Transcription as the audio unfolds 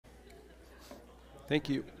Thank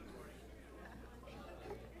you.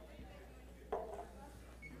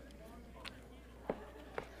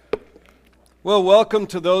 Well, welcome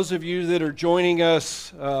to those of you that are joining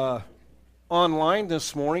us online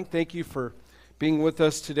this morning. Thank you for being with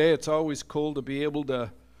us today. It's always cool to be able to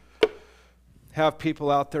have people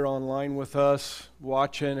out there online with us,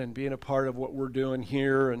 watching and being a part of what we're doing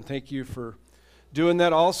here. And thank you for doing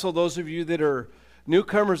that. Also, those of you that are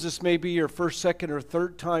newcomers, this may be your first, second, or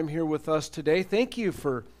third time here with us today. Thank you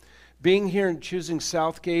for being here and choosing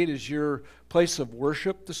Southgate as your place of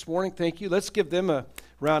worship this morning. Thank you. Let's give them a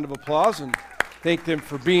round of applause and thank them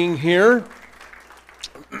for being here.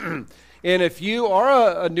 And if you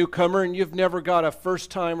are a newcomer and you've never got a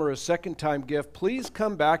first time or a second time gift, please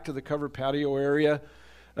come back to the covered patio area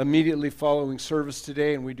immediately following service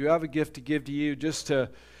today. And we do have a gift to give to you just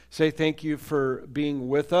to say thank you for being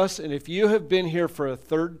with us. And if you have been here for a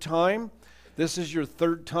third time, this is your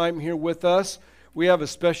third time here with us, we have a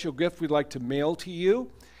special gift we'd like to mail to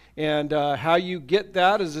you. And how you get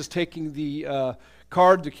that is just taking the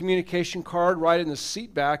card, the communication card, right in the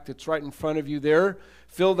seat back that's right in front of you there.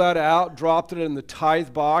 Fill that out, drop it in the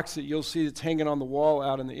tithe box that you'll see that's hanging on the wall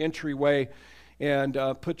out in the entryway, and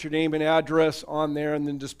put your name and address on there, and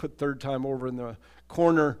then just put third time over in the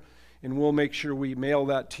corner, and we'll make sure we mail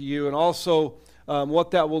that to you. And also, what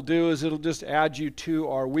that will do is it'll just add you to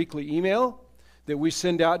our weekly email that we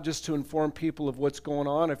send out just to inform people of what's going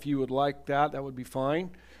on. If you would like that, that would be fine.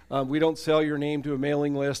 We don't sell your name to a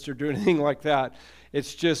mailing list or do anything like that.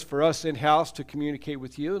 It's just for us in-house to communicate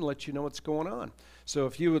with you and let you know what's going on. So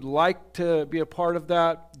if you would like to be a part of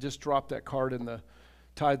that, just drop that card in the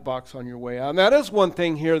tithe box on your way out. And that is one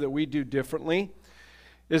thing here that we do differently,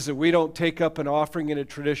 is that we don't take up an offering in a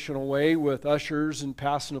traditional way with ushers and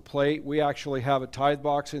passing a plate. We actually have a tithe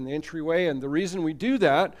box in the entryway, and the reason we do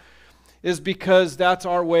that is because that's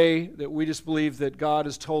our way, that we just believe that God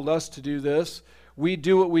has told us to do this. We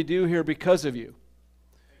do what we do here because of you.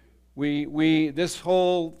 This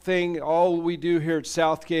whole thing, all we do here at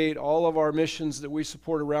Southgate, all of our missions that we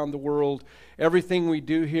support around the world, everything we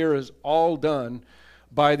do here is all done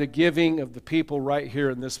by the giving of the people right here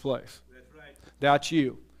in this place. That's right. That's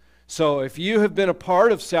you. So if you have been a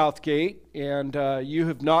part of Southgate and you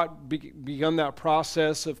have not begun that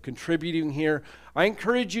process of contributing here, I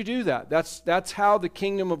encourage you to do that. That's how the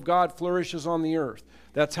kingdom of God flourishes on the earth.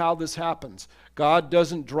 That's how this happens. God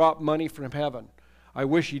doesn't drop money from heaven. I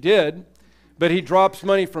wish he did, but he drops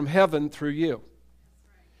money from heaven through you.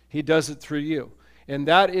 He does it through you. And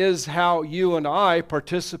that is how you and I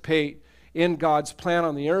participate in God's plan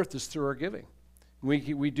on the earth, is through our giving. We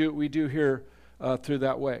do here through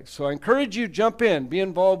that way. So I encourage you, jump in, be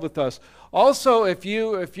involved with us. Also, if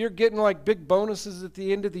you're getting like big bonuses at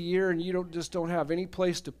the end of the year and you don't have any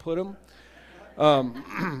place to put them,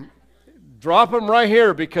 drop them right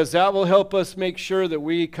here, because that will help us make sure that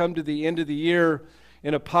we come to the end of the year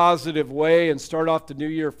in a positive way and start off the new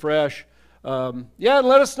year fresh. And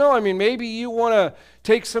let us know. I mean, maybe you want to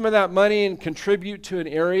take some of that money and contribute to an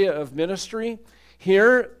area of ministry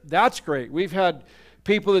here. That's great. We've had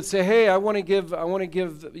people that say, "Hey, I want to give,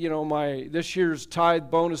 my this year's tithe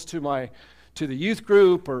bonus to the youth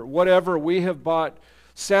group or whatever." We have bought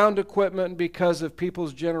sound equipment because of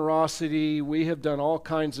people's generosity. We have done all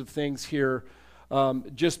kinds of things here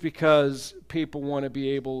just because people want to be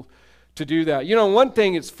able to do that. You know, one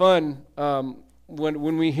thing it's fun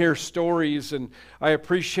when we hear stories, and I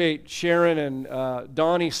appreciate Sharon and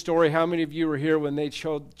Donnie's story. How many of you were here when they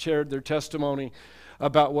shared their testimony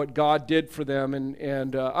about what God did for them?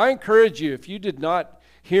 And I encourage you, if you did not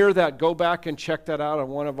hear that, go back and check that out on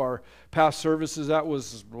one of our past services. That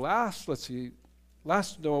was 2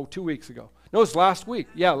 weeks ago. No, it's last week.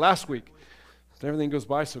 Yeah, last week. Everything goes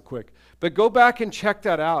by so quick. But go back and check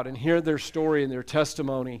that out and hear their story and their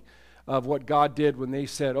testimony of what God did when they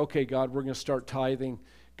said, "Okay, God, we're going to start tithing."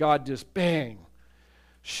 God just, bang,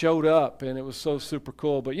 showed up, and it was so super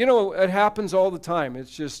cool. But, it happens all the time. It's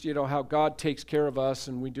just, how God takes care of us,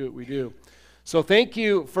 and we do what we do. So thank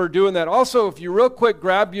you for doing that. Also, if you real quick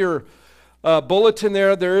grab your bulletin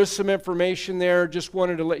there. There is some information there. Just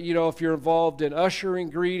wanted to let you know if you're involved in ushering,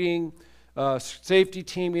 greeting, safety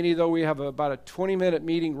team, though we have about a 20-minute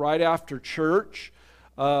meeting right after church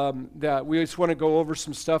that we just want to go over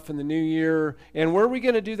some stuff in the new year. And where are we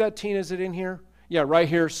going to do that, Tina? Is it in here? Yeah, right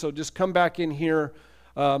here. So just come back in here,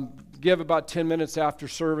 give about 10 minutes after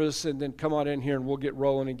service, and then come on in here and we'll get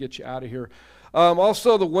rolling and get you out of here.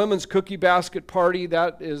 Also, the Women's Cookie Basket Party,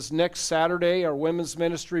 that is next Saturday. Our women's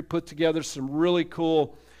ministry put together some really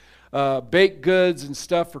cool baked goods and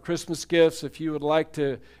stuff for Christmas gifts. If you would like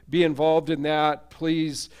to be involved in that,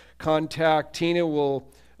 please contact Tina. We'll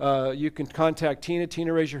you can contact Tina.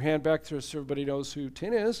 Tina, raise your hand back there so everybody knows who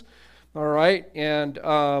Tina is. All right. And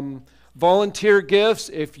volunteer gifts.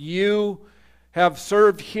 If you have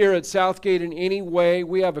served here at Southgate in any way,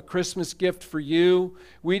 we have a Christmas gift for you.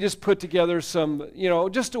 We just put together some,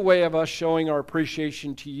 just a way of us showing our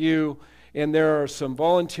appreciation to you. And there are some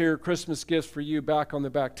volunteer Christmas gifts for you back on the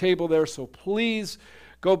back table there. So please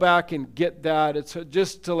go back and get that. It's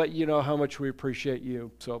just to let you know how much we appreciate you.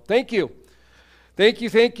 So thank you.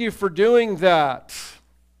 Thank you for doing that.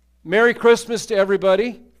 Merry Christmas to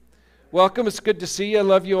everybody. Welcome. It's good to see you. I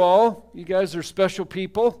love you all. You guys are special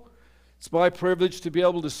people. It's my privilege to be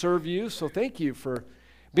able to serve you. So thank you for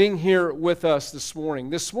being here with us this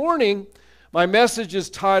morning. This morning, my message is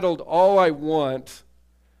titled, All I Want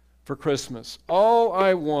for Christmas. All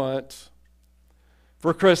I Want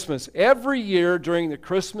for Christmas. Every year during the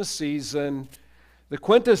Christmas season, the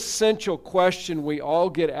quintessential question we all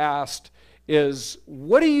get asked is,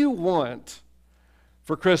 what do you want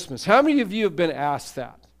for Christmas? How many of you have been asked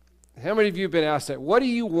that? How many of you have been asked that? What do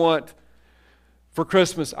you want for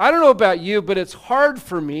Christmas? I don't know about you, but it's hard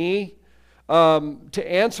for me to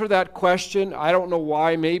answer that question. I don't know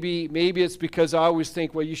why. Maybe it's because I always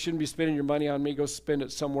think, well, you shouldn't be spending your money on me. Go spend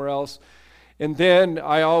it somewhere else. And then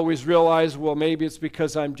I always realize, well, maybe it's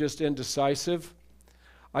because I'm just indecisive.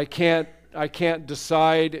 I can't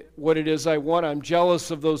decide what it is I want. I'm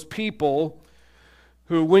jealous of those people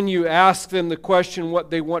who, when you ask them the question what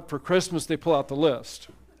they want for Christmas, they pull out the list.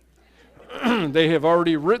 They have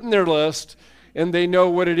already written their list, and they know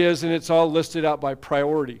what it is, and it's all listed out by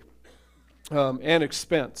priority and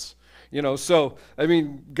expense. So,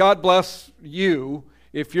 God bless you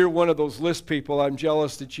if you're one of those list people. I'm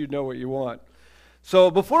jealous that you know what you want.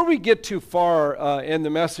 So before we get too far in the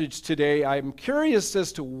message today, I'm curious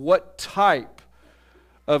as to what type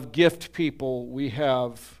of gift people we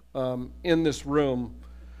have in this room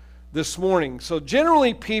this morning. So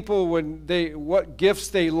generally people, what gifts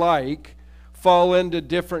they like fall into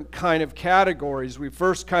different kind of categories. We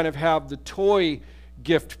first kind of have the toy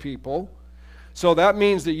gift people. So that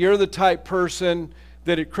means that you're the type person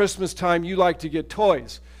that at Christmas time you like to get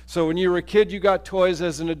toys. So when you were a kid, you got toys.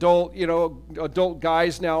 As an adult, adult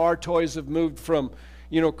guys now, our toys have moved from,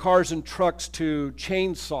 cars and trucks to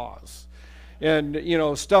chainsaws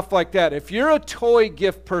and, stuff like that. If you're a toy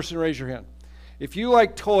gift person, raise your hand. If you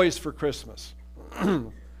like toys for Christmas,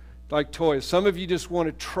 like toys. Some of you just want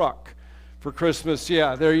a truck for Christmas.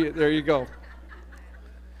 Yeah, there you go.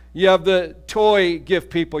 You have the toy gift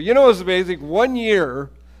people. It was amazing. One year,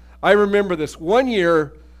 I remember this. One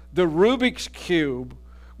year, the Rubik's Cube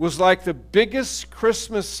was like the biggest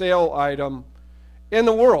Christmas sale item in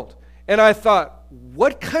the world. And I thought,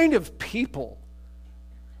 what kind of people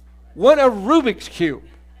want a Rubik's Cube?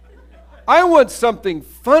 I want something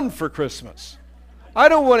fun for Christmas. I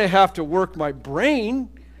don't want to have to work my brain.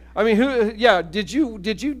 Did you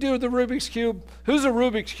do the Rubik's Cube? Who's a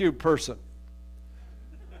Rubik's Cube person?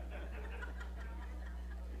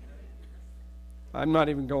 I'm not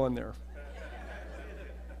even going there.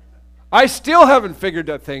 I still haven't figured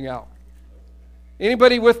that thing out.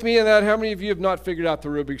 Anybody with me in that? How many of you have not figured out the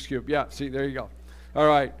Rubik's Cube? Yeah, see, there you go. All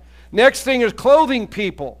right. Next thing is clothing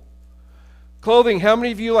people. Clothing. How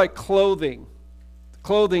many of you like clothing?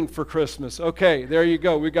 Clothing for Christmas. Okay, there you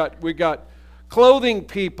go. We got clothing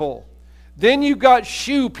people. Then you got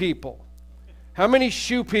shoe people. How many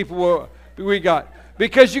shoe people we got?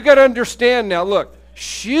 Because you got to understand now, look,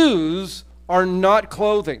 shoes are not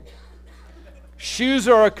clothing. Shoes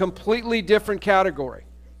are a completely different category.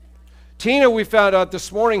 Tina, we found out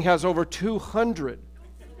this morning, has over 200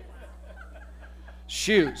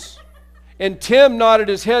 shoes. And Tim nodded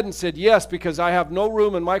his head and said, yes, because I have no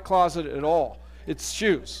room in my closet at all. It's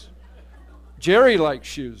shoes. Jerry likes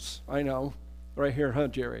shoes. I know. Right here, huh,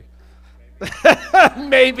 Jerry?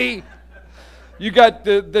 Maybe. You got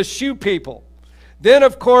the shoe people. Then,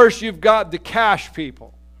 of course, you've got the cash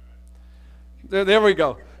people. There we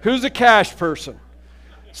go. Who's a cash person?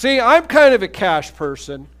 See, I'm kind of a cash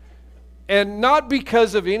person, and not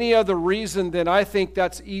because of any other reason than I think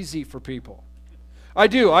that's easy for people. I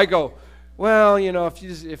do. I go, well,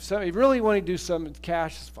 if somebody really want to do something,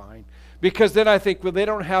 cash is fine. Because then I think, well, they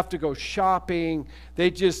don't have to go shopping. They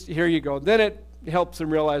just, here you go. Then it helps them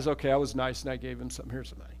realize, okay, I was nice and I gave them something. Here's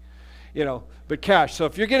some money. But cash. So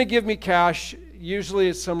if you're going to give me cash, usually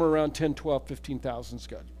it's somewhere around 10, 12, 15,000 is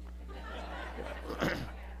good.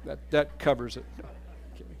 That covers it.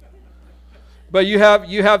 Okay. But you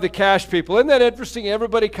have the cash people. Isn't that interesting?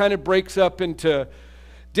 Everybody kind of breaks up into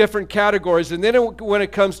different categories. And then when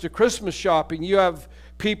it comes to Christmas shopping, you have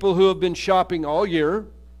people who have been shopping all year.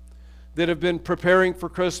 that have been preparing for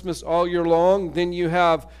Christmas all year long. Then you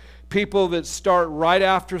have people that start right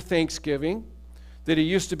after Thanksgiving, that it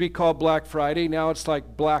used to be called Black Friday. Now it's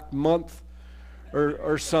like Black Month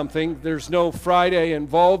or something. There's no Friday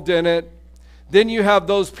involved in it. Then you have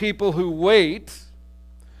those people who wait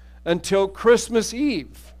until Christmas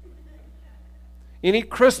Eve. Any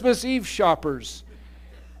Christmas Eve shoppers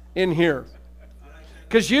in here?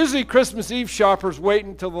 Because usually Christmas Eve shoppers wait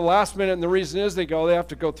until the last minute, and the reason is they have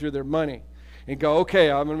to go through their money and go,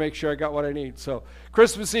 okay, I'm going to make sure I got what I need. So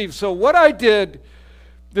Christmas Eve. So what I did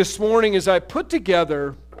this morning is I put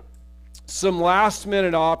together some last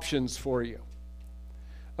minute options for you.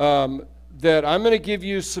 That I'm going to give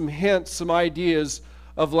you some hints, some ideas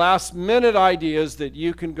of last minute ideas that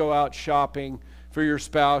you can go out shopping for your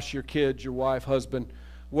spouse, your kids, your wife, husband,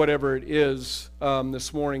 whatever it is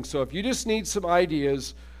this morning. So if you just need some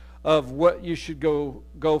ideas of what you should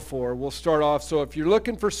go for, we'll start off. So if you're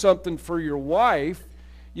looking for something for your wife,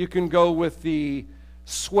 you can go with the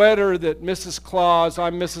sweater that Mrs. Claus,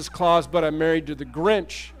 I'm Mrs. Claus, but I'm married to the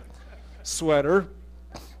Grinch sweater.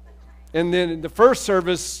 And then in the first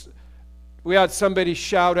service, we had somebody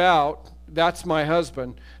shout out, "That's my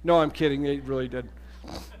husband." No, I'm kidding. They really did.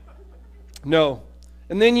 No.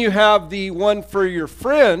 And then you have the one for your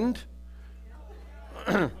friend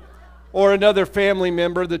or another family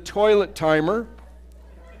member, the toilet timer.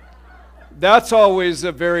 That's always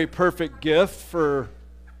a very perfect gift for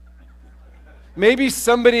maybe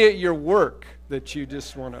somebody at your work that you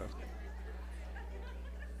just want to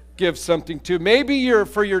give something to. Maybe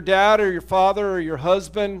for your dad or your father or your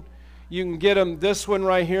husband, you can get them this one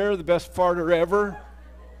right here, the best farter ever.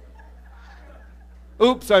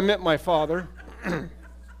 Oops, I meant my father.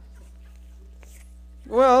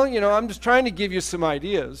 Well, I'm just trying to give you some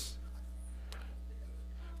ideas.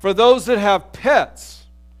 For those that have pets,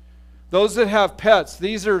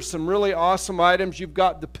 these are some really awesome items. You've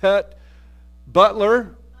got the pet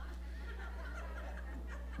butler.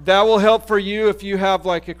 That will help for you if you have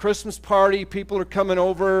like a Christmas party, people are coming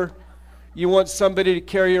over, you want somebody to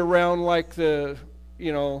carry around like the,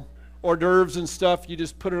 hors d'oeuvres and stuff, you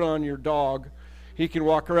just put it on your dog. He can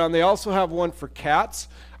walk around. They also have one for cats.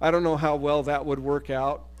 I don't know how well that would work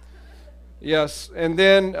out. Yes, and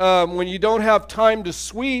then when you don't have time to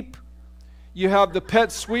sweep, you have the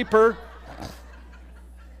pet sweeper.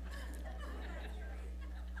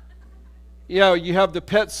 Yeah, you have the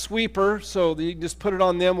pet sweeper, so you can just put it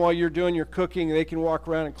on them while you're doing your cooking. They can walk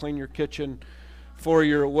around and clean your kitchen for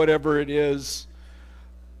your whatever it is.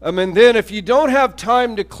 And then if you don't have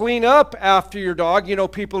time to clean up after your dog,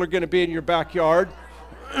 people are going to be in your backyard.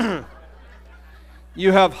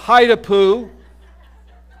 You have Hide-a-Poo,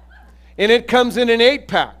 and it comes in an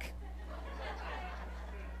 8-pack.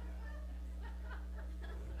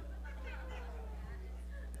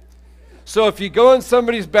 So if you go in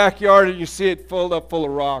somebody's backyard and you see it filled up full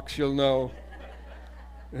of rocks, you'll know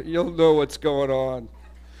what's going on.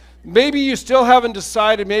 Maybe you still haven't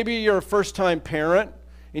decided. Maybe you're a first-time parent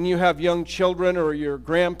and you have young children, or you're a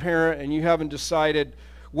grandparent and you haven't decided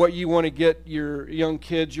what you want to get your young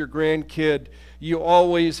kids, your grandkid. You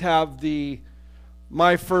always have the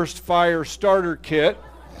My First Fire starter kit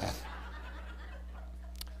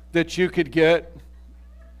that you could get.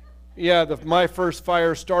 Yeah, the My First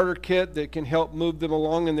Fire starter kit that can help move them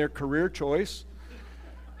along in their career choice.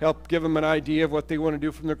 Help give them an idea of what they want to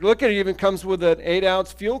do from their... Look at it, even comes with an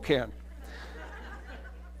 8-ounce fuel can.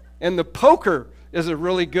 And the poker is a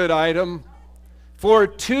really good item for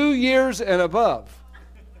 2 years and above.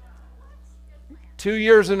 2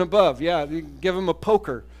 years and above, yeah. You can give them a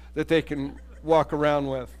poker that they can walk around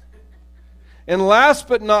with. And last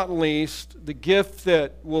but not least, the gift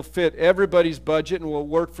that will fit everybody's budget and will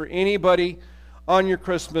work for anybody on your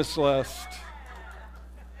Christmas list.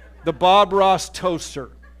 The Bob Ross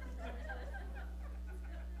toaster.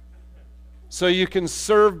 So you can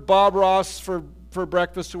serve Bob Ross for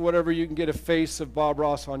breakfast or whatever. You can get a face of Bob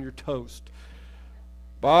Ross on your toast.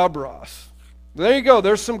 Bob Ross. There you go.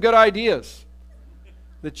 There's some good ideas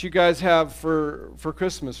that you guys have for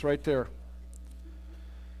Christmas right there.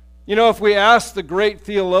 If we ask the great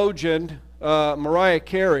theologian, Mariah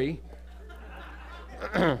Carey,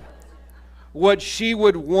 what she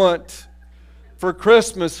would want for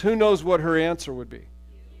Christmas, who knows what her answer would be?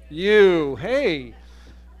 You. Hey,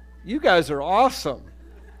 you guys are awesome.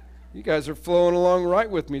 You guys are flowing along right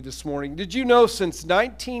with me this morning. Did you know since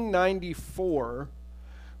 1994,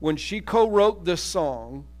 when she co-wrote this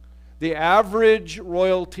song, the average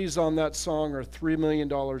royalties on that song are $3 million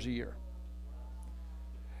a year?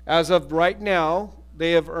 As of right now,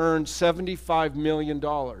 they have earned $75 million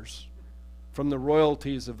from the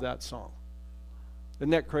royalties of that song. Isn't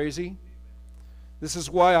that crazy? This is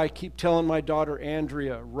why I keep telling my daughter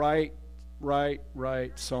Andrea, write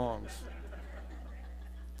songs.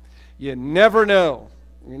 You never know.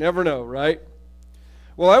 You never know, right?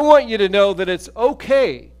 Well, I want you to know that it's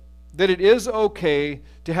okay, that it is okay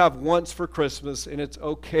to have once for Christmas, and it's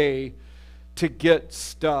okay to get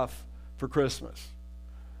stuff for Christmas.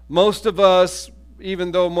 Most of us,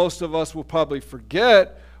 even though most of us will probably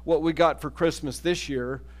forget what we got for Christmas this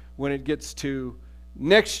year when it gets to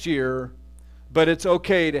next year, but it's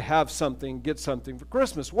okay to have something, get something for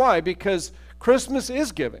Christmas. Why? Because Christmas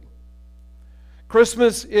is giving.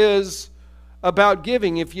 Christmas is about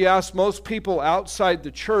giving. If you ask most people outside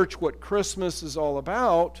the church what Christmas is all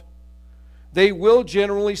about, they will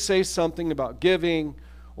generally say something about giving,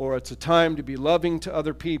 or it's a time to be loving to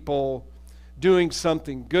other people, doing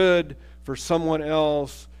something good for someone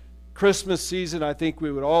else. Christmas season, I think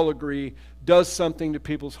we would all agree, does something to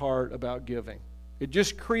people's heart about giving. It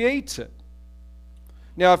just creates it.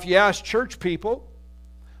 Now, if you ask church people,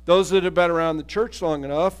 those that have been around the church long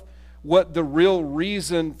enough, what the real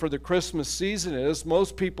reason for the Christmas season is,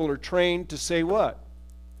 most people are trained to say what?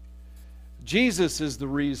 Jesus is the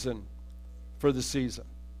reason for the season.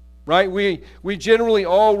 Right? We generally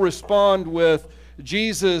all respond with,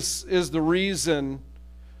 Jesus is the reason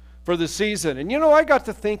for the season. And I got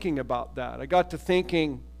to thinking about that. I got to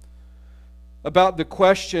thinking about the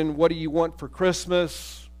question, what do you want for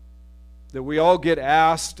Christmas? That we all get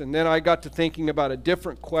asked. And then I got to thinking about a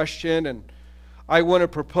different question, and I want to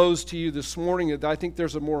propose to you this morning that I think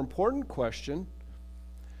there's a more important question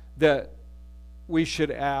that we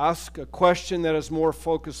should ask, a question that is more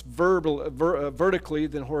focused vertically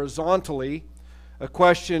than horizontally, a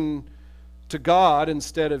question to God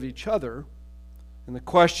instead of each other. And the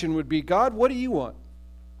question would be, God, what do you want?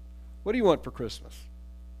 What do you want for Christmas?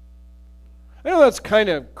 I know that's kind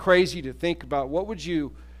of crazy to think about. What would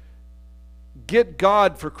you get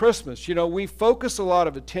God for Christmas? We focus a lot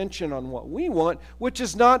of attention on what we want, which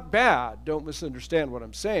is not bad. Don't misunderstand what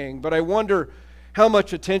I'm saying. But I wonder how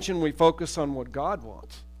much attention we focus on what God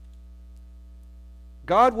wants.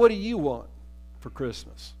 God, what do you want for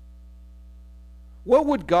Christmas? What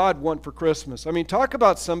would God want for Christmas? I mean, talk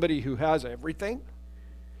about somebody who has everything.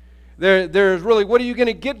 There's really, what are you going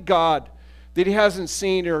to get God that he hasn't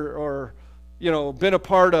seen or been a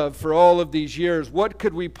part of for all of these years? What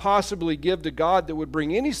could we possibly give to God that would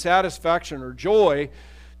bring any satisfaction or joy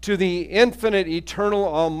to the infinite, eternal,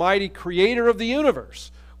 almighty creator of the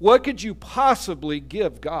universe? What could you possibly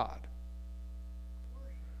give God?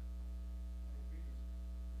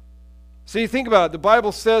 See, think about it. The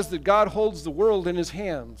Bible says that God holds the world in his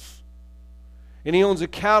hands. And he owns the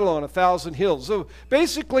cattle on 1,000 hills. So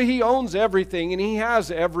basically he owns everything and he has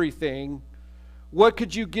everything. What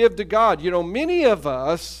could you give to God? Many of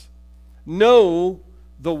us know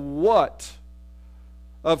the what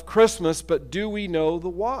of Christmas, but do we know the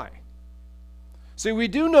why? See, we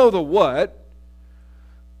do know the what,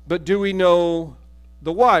 but do we know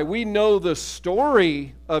the why? We know the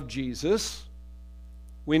story of Jesus.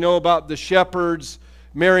 We know about the shepherds,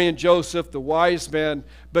 Mary and Joseph, the wise men,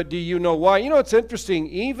 but do you know why? It's interesting.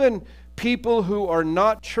 Even people who are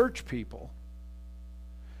not church people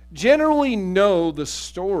generally know the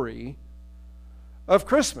story of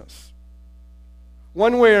Christmas.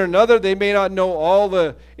 One way or another, they may not know all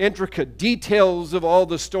the intricate details of all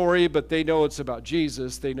the story, but they know it's about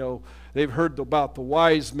Jesus. They know they've heard about the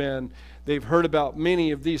wise men. They've heard about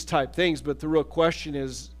many of these type things, but the real question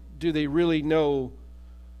is, do they really know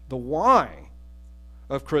the why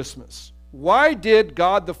of Christmas? Why did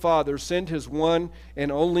God the Father send his one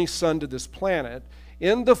and only Son to this planet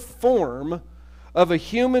in the form of a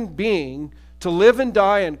human being to live and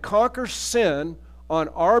die and conquer sin on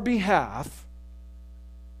our behalf?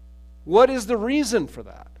 What is the reason for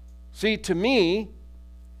that? See, to me,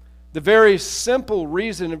 the very simple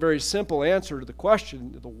reason and very simple answer to the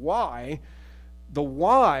question, the why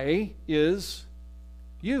is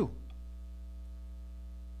you.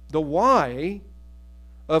 The why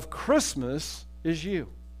of Christmas is you.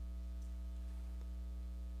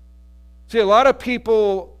 See, a lot of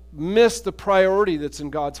people miss the priority that's in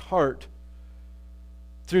God's heart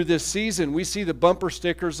through this season. We see the bumper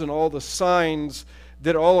stickers and all the signs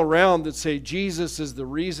that all around that say Jesus is the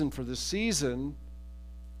reason for the season,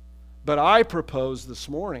 but I propose this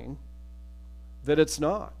morning that it's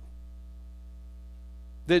not.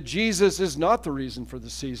 That Jesus is not the reason for the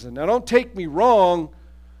season. Now, don't take me wrong.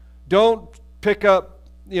 Don't pick up,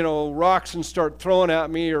 rocks and start throwing at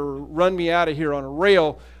me or run me out of here on a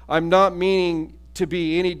rail. I'm not meaning to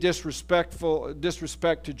be any disrespect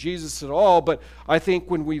to Jesus at all, but I think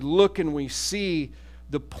when we look and we see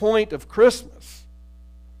the point of Christmas,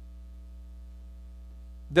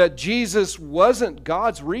 that Jesus wasn't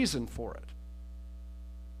God's reason for it.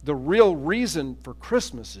 The real reason for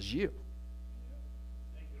Christmas is you.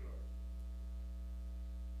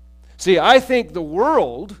 See, I think the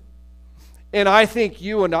world, and I think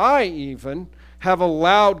you and I even, have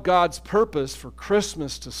allowed God's purpose for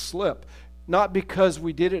Christmas to slip. Not because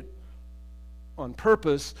we did it on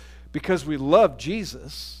purpose, because we love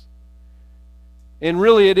Jesus. And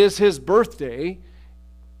really it is His birthday,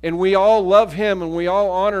 and we all love Him and we all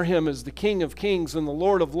honor Him as the King of Kings and the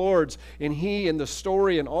Lord of Lords, and He and the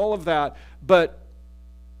story and all of that. But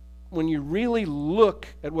when you really look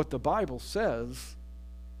at what the Bible says,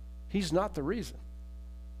 He's not the reason.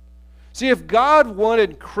 See, if God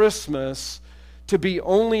wanted Christmas to be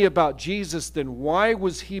only about Jesus, then why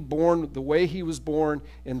was He born the way He was born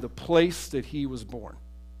in the place that He was born?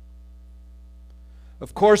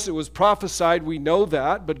 Of course, it was prophesied, we know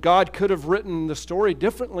that, but God could have written the story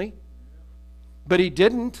differently. But He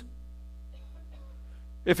didn't.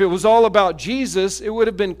 If it was all about Jesus, it would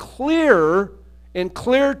have been clear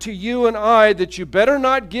to you and I that you better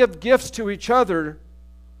not give gifts to each other,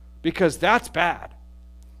 because that's bad.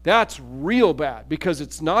 That's real bad, because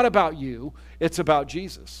it's not about you, it's about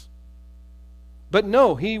Jesus. But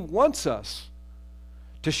no, He wants us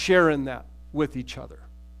to share in that with each other.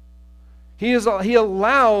 He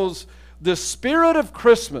allows the spirit of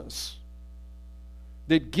Christmas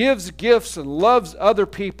that gives gifts and loves other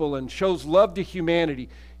people and shows love to humanity.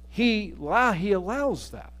 He allows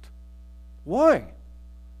that. Why?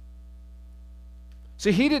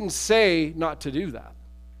 See, He didn't say not to do that.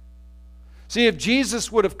 See, if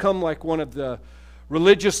Jesus would have come like one of the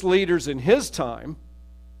religious leaders in His time,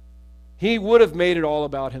 He would have made it all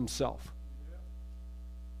about Himself.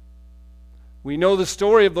 We know the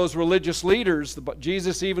story of those religious leaders.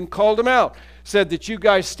 Jesus even called them out. Said that you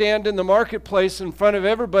guys stand in the marketplace in front of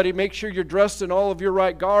everybody, make sure you're dressed in all of your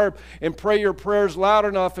right garb, and pray your prayers loud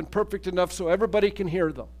enough and perfect enough so everybody can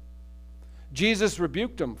hear them. Jesus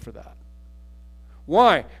rebuked them for that.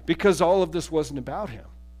 Why? Because all of this wasn't about Him.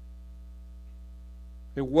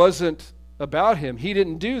 It wasn't about Him. He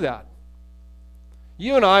didn't do that.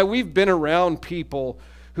 You and I, we've been around people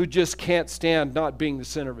who just can't stand not being the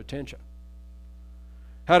center of attention.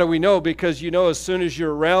 How do we know? Because you know as soon as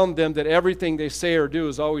you're around them that everything they say or do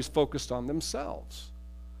is always focused on themselves.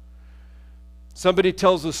 Somebody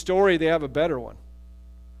tells a story, they have a better one.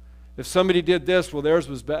 If somebody did this, well, theirs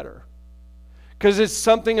was better. Because it's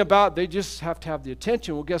something about, they just have to have the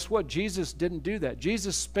attention. Well, guess what? Jesus didn't do that.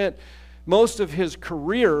 Jesus spent most of His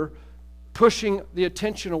career pushing the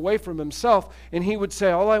attention away from Himself, and He would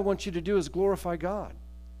say, all I want you to do is glorify God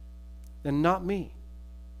and not me.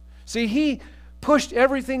 See, He pushed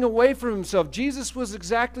everything away from Himself. Jesus was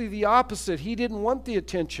exactly the opposite. He didn't want the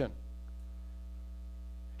attention.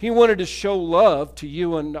 He wanted to show love to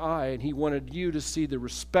you and I, and He wanted you to see the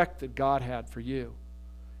respect that God had for you,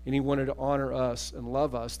 and He wanted to honor us and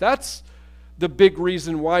love us. That's the big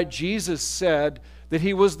reason why Jesus said that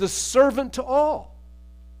He was the servant to all.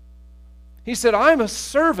 He said, I'm a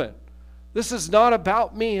servant. This is not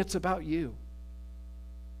about me, it's about you.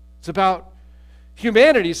 It's about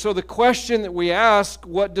humanity. So the question that we ask,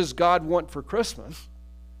 what does God want for Christmas?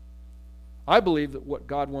 I believe that what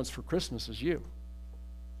God wants for Christmas is you.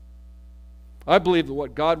 I believe that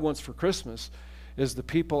what God wants for Christmas is the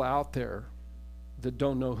people out there that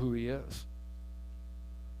don't know who He is.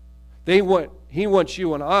 He wants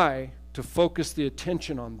you and I to focus the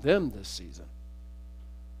attention on them this season.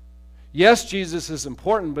 Yes, Jesus is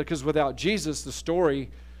important, because without Jesus, the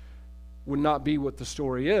story would not be what the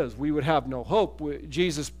story is. We would have no hope.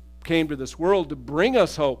 Jesus came to this world to bring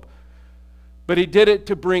us hope, but He did it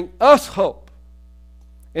to bring us hope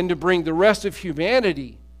and to bring the rest of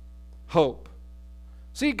humanity hope.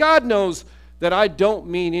 See, God knows that I don't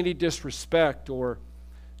mean any disrespect or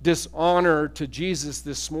dishonor to Jesus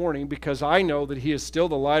this morning, because I know that He is still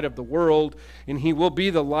the light of the world, and He will be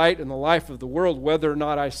the light and the life of the world whether or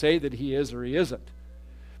not I say that He is or He isn't,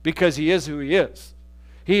 because He is who He is.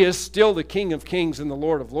 He is still the King of Kings and the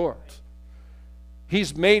Lord of Lords.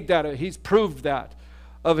 He's made that, He's proved that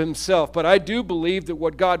of Himself. But I do believe that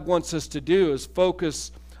what God wants us to do is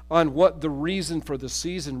focus on what the reason for the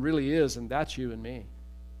season really is, and that's you and me.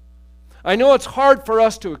 I know it's hard for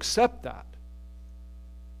us to accept that.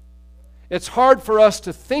 It's hard for us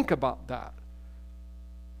to think about that.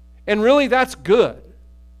 And really that's good,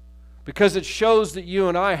 because it shows that you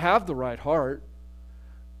and I have the right heart,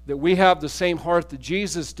 that we have the same heart that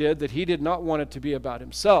Jesus did, that He did not want it to be about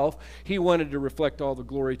Himself. He wanted to reflect all the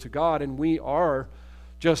glory to God, and we are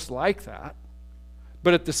just like that.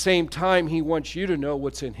 But at the same time, He wants you to know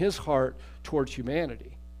what's in His heart towards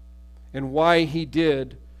humanity. and why he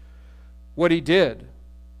did what he did.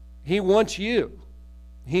 He wants you.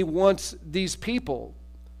 He wants these people.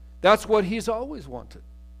 That's what he's always wanted.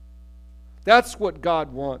 That's what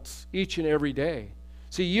God wants each and every day.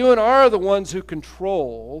 See, you and I are the ones who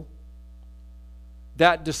control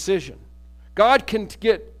that decision. God can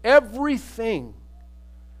get everything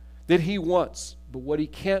that he wants, but what he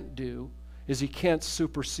can't do is he can't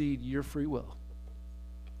supersede your free will.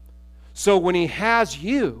 So when he has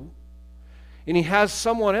you and he has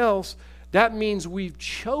someone else, that means we've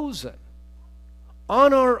chosen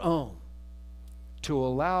on our own to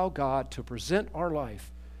allow God to present our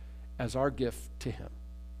life as our gift to him.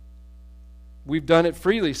 We've done it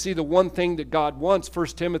freely. See, the one thing that God wants, 1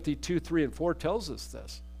 Timothy 2, 3, and 4 tells us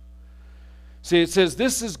this. See, it says,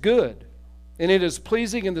 "This is good, and it is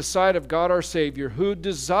pleasing in the sight of God our Savior, who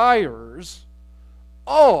desires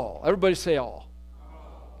all," everybody say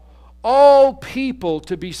all people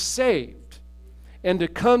to be saved and to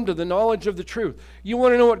come to the knowledge of the truth. You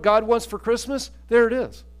want to know what God wants for Christmas? There it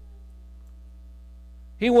is.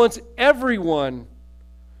 He wants everyone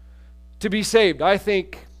to be saved. I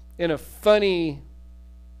think in a funny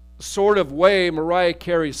sort of way, Mariah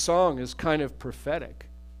Carey's song is kind of prophetic,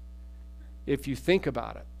 if you think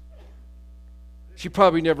about it. She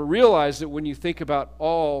probably never realized that when you think about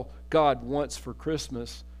all God wants for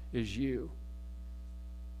Christmas is you.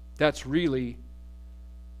 That's really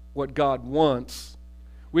what God wants.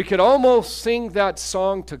 We could almost sing that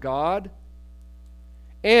song to God,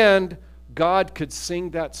 and God could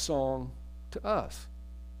sing that song to us.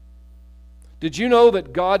 Did you know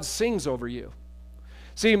that God sings over you?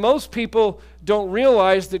 See, most people don't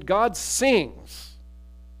realize that God sings.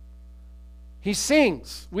 He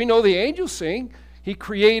sings. We know the angels sing. He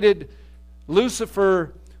created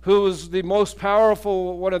Lucifer, who was the most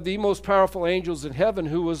powerful, one of the most powerful angels in heaven,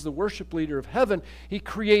 who was the worship leader of heaven. He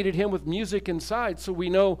created him with music inside. So we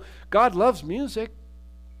know God loves music.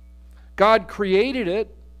 God created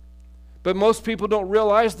it. But most people don't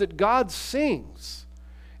realize that God sings.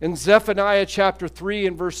 In Zephaniah chapter 3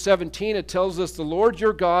 and verse 17, it tells us, "The Lord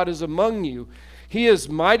your God is among you. He is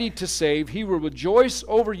mighty to save. He will rejoice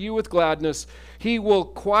over you with gladness. He will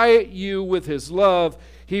quiet you with his love.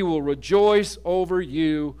 He will rejoice over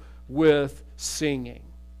you with singing."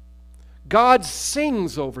 God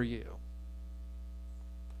sings over you.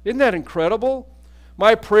 Isn't that incredible?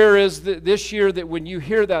 My prayer is that this year that when you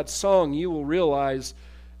hear that song, you will realize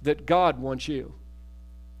that God wants you.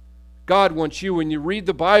 God wants you. When you read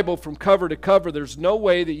the Bible from cover to cover, there's no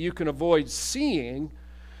way that you can avoid seeing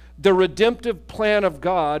the redemptive plan of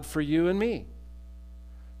God for you and me.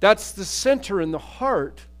 That's the center and the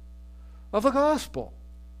heart of the gospel,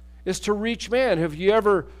 is to reach man. Have you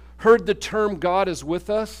ever heard the term God is with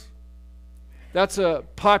us? That's a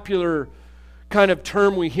popular kind of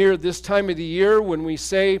term we hear this time of the year. When we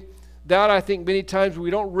say that, I think many times we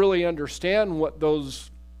don't really understand what those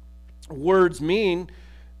words mean,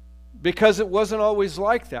 because it wasn't always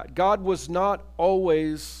like that. God was not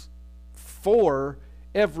always for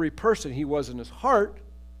every person. He was in his heart,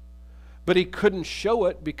 but he couldn't show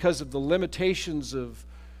it because of the limitations of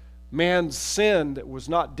man's sin that was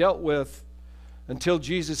not dealt with until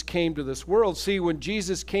Jesus came to this world. See, when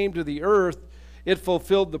Jesus came to the earth, it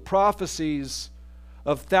fulfilled the prophecies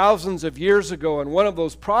of thousands of years ago, and one of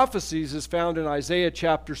those prophecies is found in Isaiah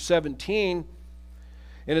chapter 17.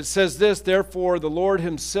 And it says this, "Therefore the Lord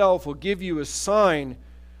himself will give you a sign.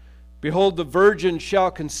 Behold, the virgin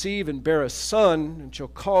shall conceive and bear a son, and shall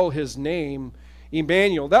call his name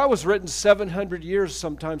Emmanuel." That was written 700 years,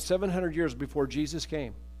 sometimes 700 years before Jesus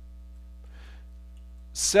came.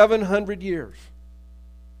 700 years.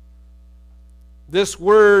 This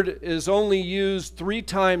word is only used 3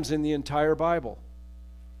 times in the entire Bible.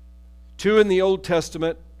 2 in the Old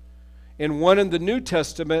Testament and 1 in the New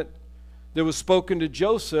Testament, that was spoken to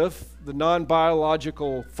Joseph, the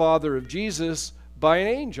non-biological father of Jesus, by an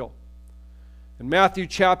angel. In Matthew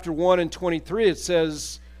chapter 1 and 23, it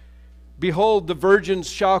says, "Behold, the virgin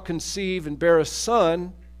shall conceive and bear a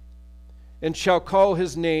son, and shall call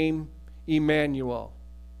his name Emmanuel,"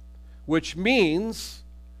 which means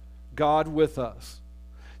God with us.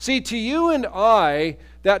 See, to you and I,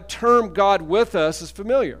 that term God with us is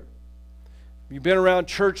familiar. You've been around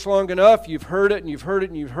church long enough, you've heard it and you've heard it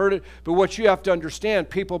and you've heard it. But what you have to understand,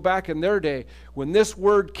 people back in their day, when this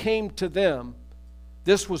word came to them,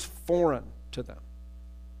 this was foreign to them.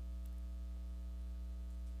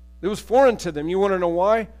 It was foreign to them. You want to know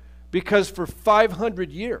why? Because for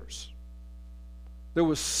 500 years, there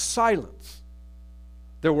was silence.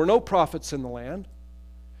 There were no prophets in the land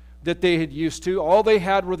that they had used to. All they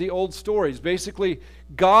had were the old stories. Basically,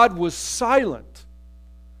 God was silent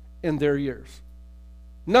in their ears.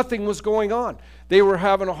 Nothing was going on. They were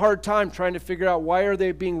having a hard time trying to figure out, why are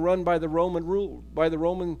they being run by the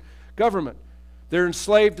Roman government. They're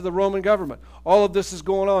enslaved to the Roman government. All of this is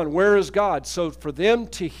going on. Where is God? So for them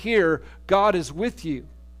to hear God is with you,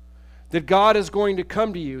 that God is going to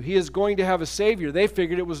come to you, He is going to have a Savior, they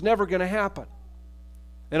figured it was never going to happen.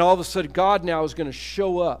 And all of a sudden, God now is going to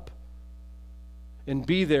show up and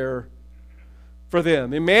be there for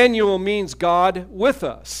them. Emmanuel means God with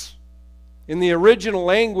us. In the original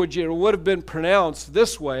language, it would have been pronounced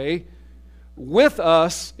this way: with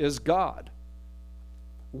us is God.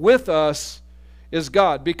 With us is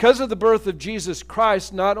God. Because of the birth of Jesus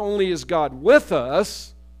Christ, not only is God with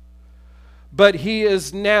us, but He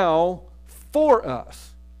is now for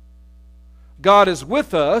us. God is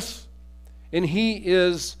with us, and He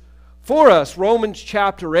is for us. Romans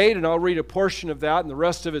chapter 8, and I'll read a portion of that, and the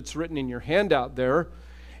rest of it's written in your handout there.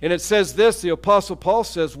 And it says this, the Apostle Paul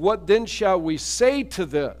says, "What then shall we say to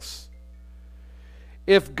this?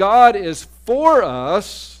 If God is for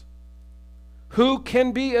us, who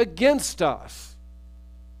can be against us?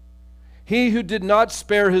 He who did not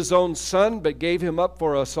spare His own Son, but gave Him up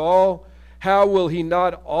for us all, how will He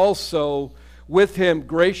not also with Him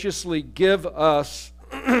graciously give us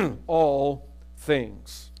all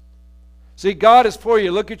things?" See, God is for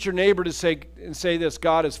you. Look at your neighbor and say this: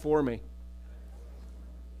 God is for me.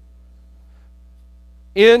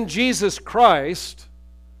 In Jesus Christ,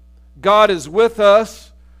 God is with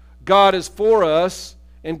us, God is for us,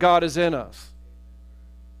 and God is in us.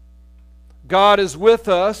 God is with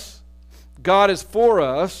us, God is for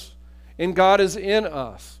us, and God is in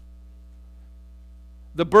us.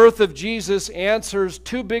 The birth of Jesus answers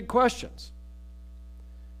two big questions.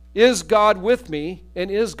 Is God with me,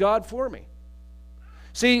 and is God for me?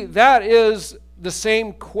 See, that is the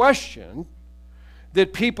same question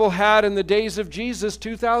that people had in the days of Jesus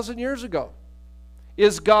 2,000 years ago.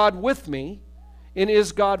 Is God with me, and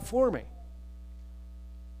is God for me?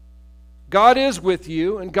 God is with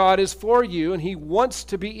you, and God is for you, and He wants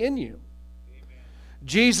to be in you. Amen.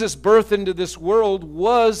 Jesus' birth into this world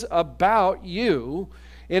was about you,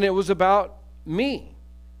 and it was about me.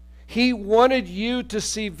 He wanted you to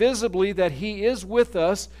see visibly that He is with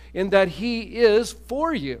us and that He is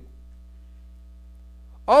for you.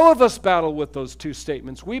 All of us battle with those two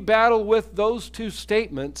statements. We battle with those two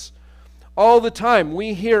statements all the time.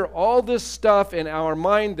 We hear all this stuff in our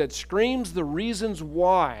mind that screams the reasons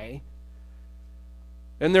why,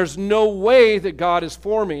 and there's no way that God is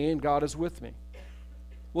for me and God is with me.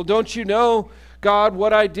 Well, don't you know, God,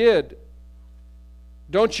 what I did?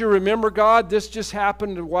 Don't you remember, God? This just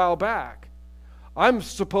happened a while back. I'm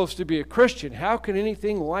supposed to be a Christian. How can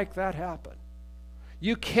anything like that happen?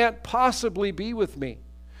 You can't possibly be with me.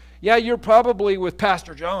 Yeah, you're probably with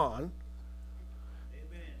Pastor John.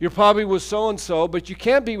 Amen. You're probably with so-and-so, but you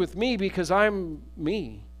can't be with me because I'm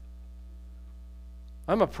me.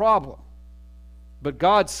 I'm a problem. But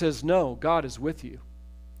God says no, God is with you.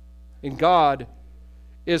 And God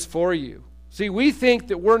is for you. See, we think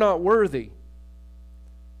that we're not worthy.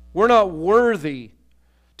 We're not worthy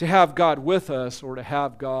to have God with us or to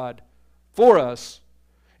have God for us.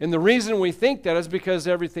 And the reason we think that is because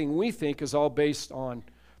everything we think is all based on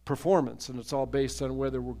performance, and it's all based on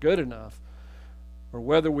whether we're good enough or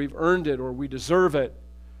whether we've earned it or we deserve it.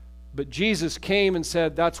 But Jesus came and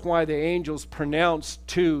said, that's why the angels pronounced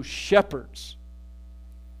to shepherds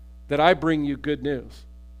that I bring you good news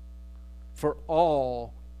for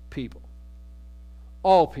all people.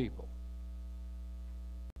 All people.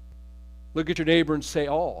 Look at your neighbor and say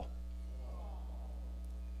all.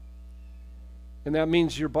 And that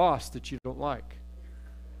means your boss that you don't like.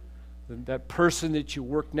 That person that you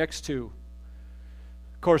work next to.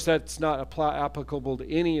 Of course, that's not applicable to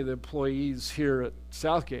any of the employees here at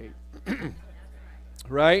Southgate.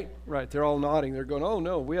 Right? Right. They're all nodding. They're going, oh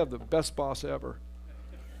no, we have the best boss ever.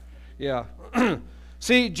 Yeah.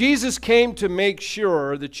 See, Jesus came to make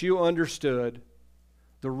sure that you understood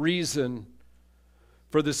the reason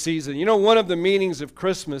for the season. You know, one of the meanings of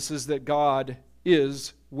Christmas is that God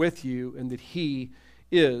is with you and that He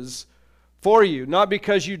is for you. Not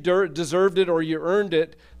because you deserved it or you earned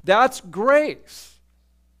it. That's grace.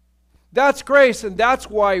 That's grace, and that's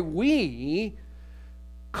why we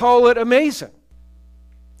call it amazing.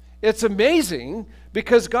 It's amazing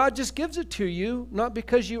because God just gives it to you, not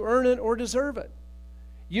because you earn it or deserve it.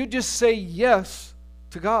 You just say yes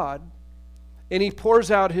to God, and He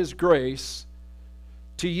pours out His grace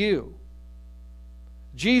to you.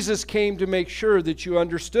 Jesus came to make sure that you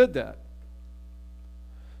understood that.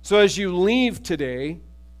 So as you leave today,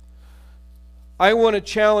 I want to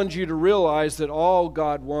challenge you to realize that all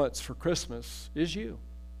God wants for Christmas is you.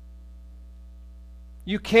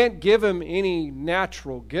 You can't give him any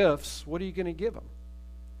natural gifts. What are you going to give him?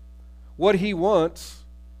 What he wants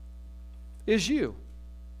is you.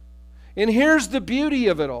 And here's the beauty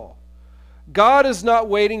of it all. God is not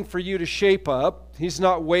waiting for you to shape up. He's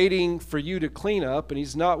not waiting for you to clean up, and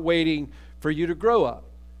He's not waiting for you to grow up.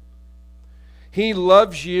 He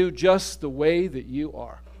loves you just the way that you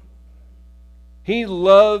are. He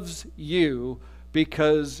loves you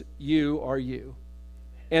because you are you.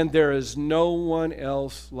 And there is no one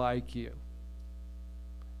else like you.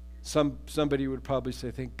 Somebody would probably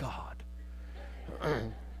say, thank God.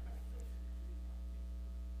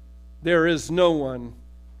 There is no one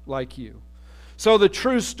like you. So the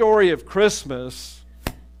true story of Christmas,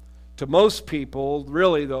 to most people,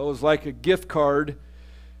 really though, is like a gift card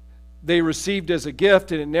they received as a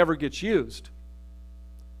gift and it never gets used.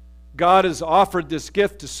 God has offered this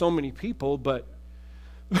gift to so many people, but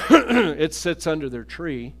it sits under their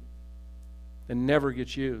tree and never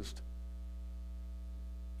gets used.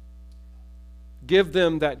 Give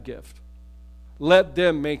them that gift. Let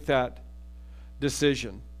them make that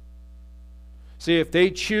decision. See, if they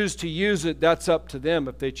choose to use it, that's up to them.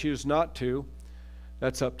 If they choose not to,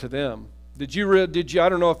 that's up to them. Did you? I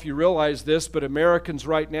don't know if you realize this, but Americans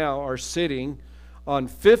right now are sitting on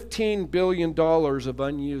 $15 billion of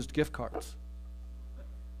unused gift cards.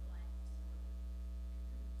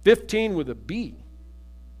 15 with a B.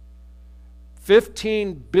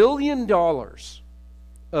 $15 billion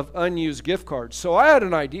of unused gift cards. So I had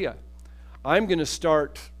an idea. I'm going to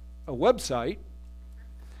start a website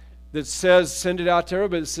that says, send it out to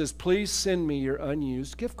everybody that says, please send me your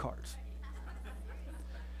unused gift cards.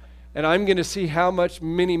 And I'm going to see how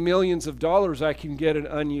many millions of dollars I can get in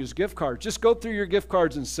unused gift cards. Just go through your gift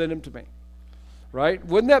cards and send them to me. Right?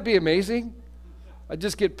 Wouldn't that be amazing? I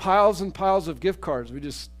just get piles and piles of gift cards. We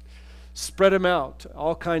just spread them out to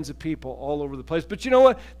all kinds of people all over the place. But you know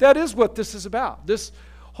what? That is what this is about. This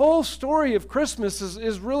whole story of Christmas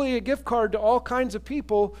is really a gift card to all kinds of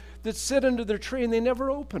people that sit under their tree and they never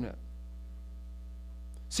open it.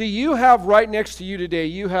 See, you have right next to you today,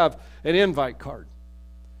 you have an invite card.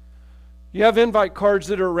 You have invite cards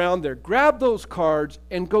that are around there. Grab those cards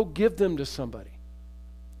and go give them to somebody.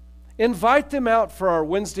 Invite them out for our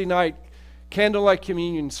Wednesday night candlelight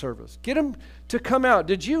communion service. Get them to come out.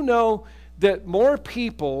 Did you know that more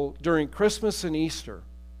people during Christmas and Easter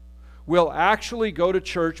will actually go to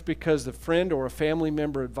church because a friend or a family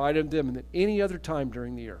member invited them than any other time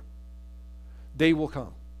during the year? They will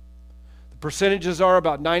come. The percentages are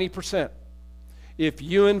about 90%. If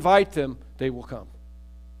you invite them, they will come.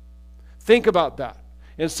 Think about that.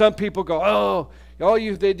 And some people go,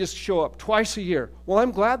 they just show up twice a year. Well,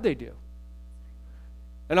 I'm glad they do.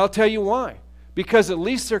 And I'll tell you why. Because at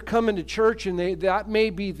least they're coming to church and that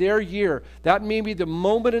may be their year. That may be the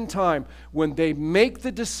moment in time when they make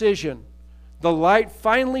the decision. The light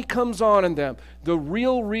finally comes on in them. The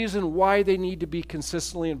real reason why they need to be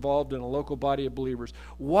consistently involved in a local body of believers.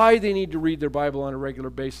 Why they need to read their Bible on a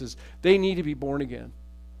regular basis. They need to be born again.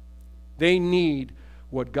 They need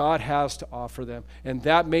what God has to offer them. And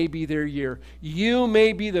that may be their year. You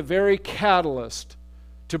may be the very catalyst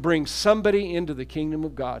to bring somebody into the kingdom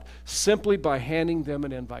of God simply by handing them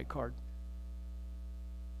an invite card.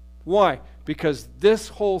 Why? Because this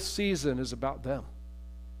whole season is about them.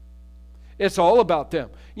 It's all about them.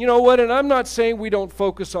 You know what? And I'm not saying we don't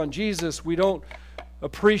focus on Jesus. We don't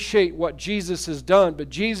appreciate what Jesus has done. But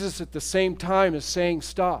Jesus at the same time is saying,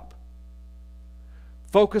 stop.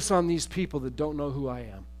 Focus on these people that don't know who I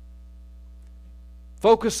am.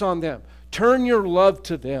 Focus on them. Turn your love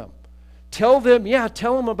to them. Tell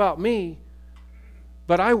them about me,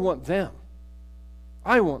 but I want them.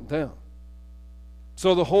 I want them.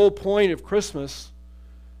 So the whole point of Christmas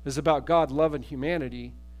is about God loving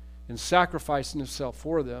humanity and sacrificing Himself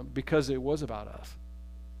for them because it was about us.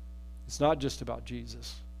 It's not just about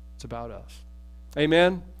Jesus. It's about us.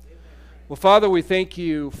 Amen? Well, Father, we thank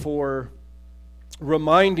You for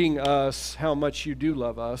reminding us how much You do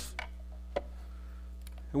love us.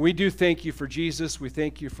 And we do thank You for Jesus. We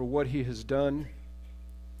thank You for what He has done.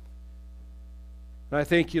 And I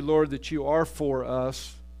thank You, Lord, that You are for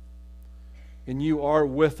us and You are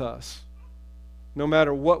with us. No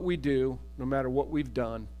matter what we do, no matter what we've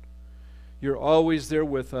done, You're always there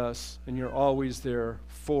with us and You're always there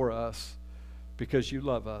for us because You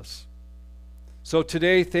love us. So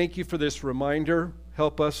today, thank You for this reminder.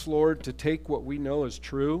 Help us, Lord, to take what we know as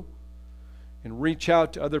true and reach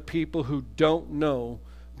out to other people who don't know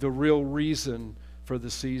the real reason for the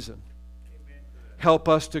season. Amen. Help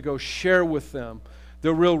us to go share with them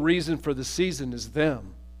the real reason for the season is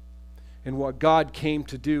them and what God came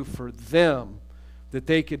to do for them that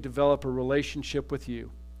they could develop a relationship with you.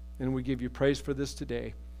 And we give you praise for this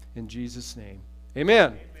today. In Jesus' name,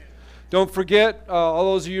 amen. Don't forget, all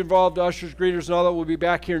those of you involved, ushers, greeters, and all that, will be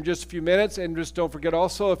back here in just a few minutes. And just don't forget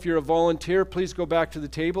also, if you're a volunteer, please go back to the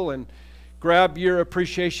table and grab your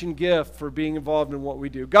appreciation gift for being involved in what we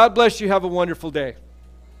do. God bless you. Have a wonderful day.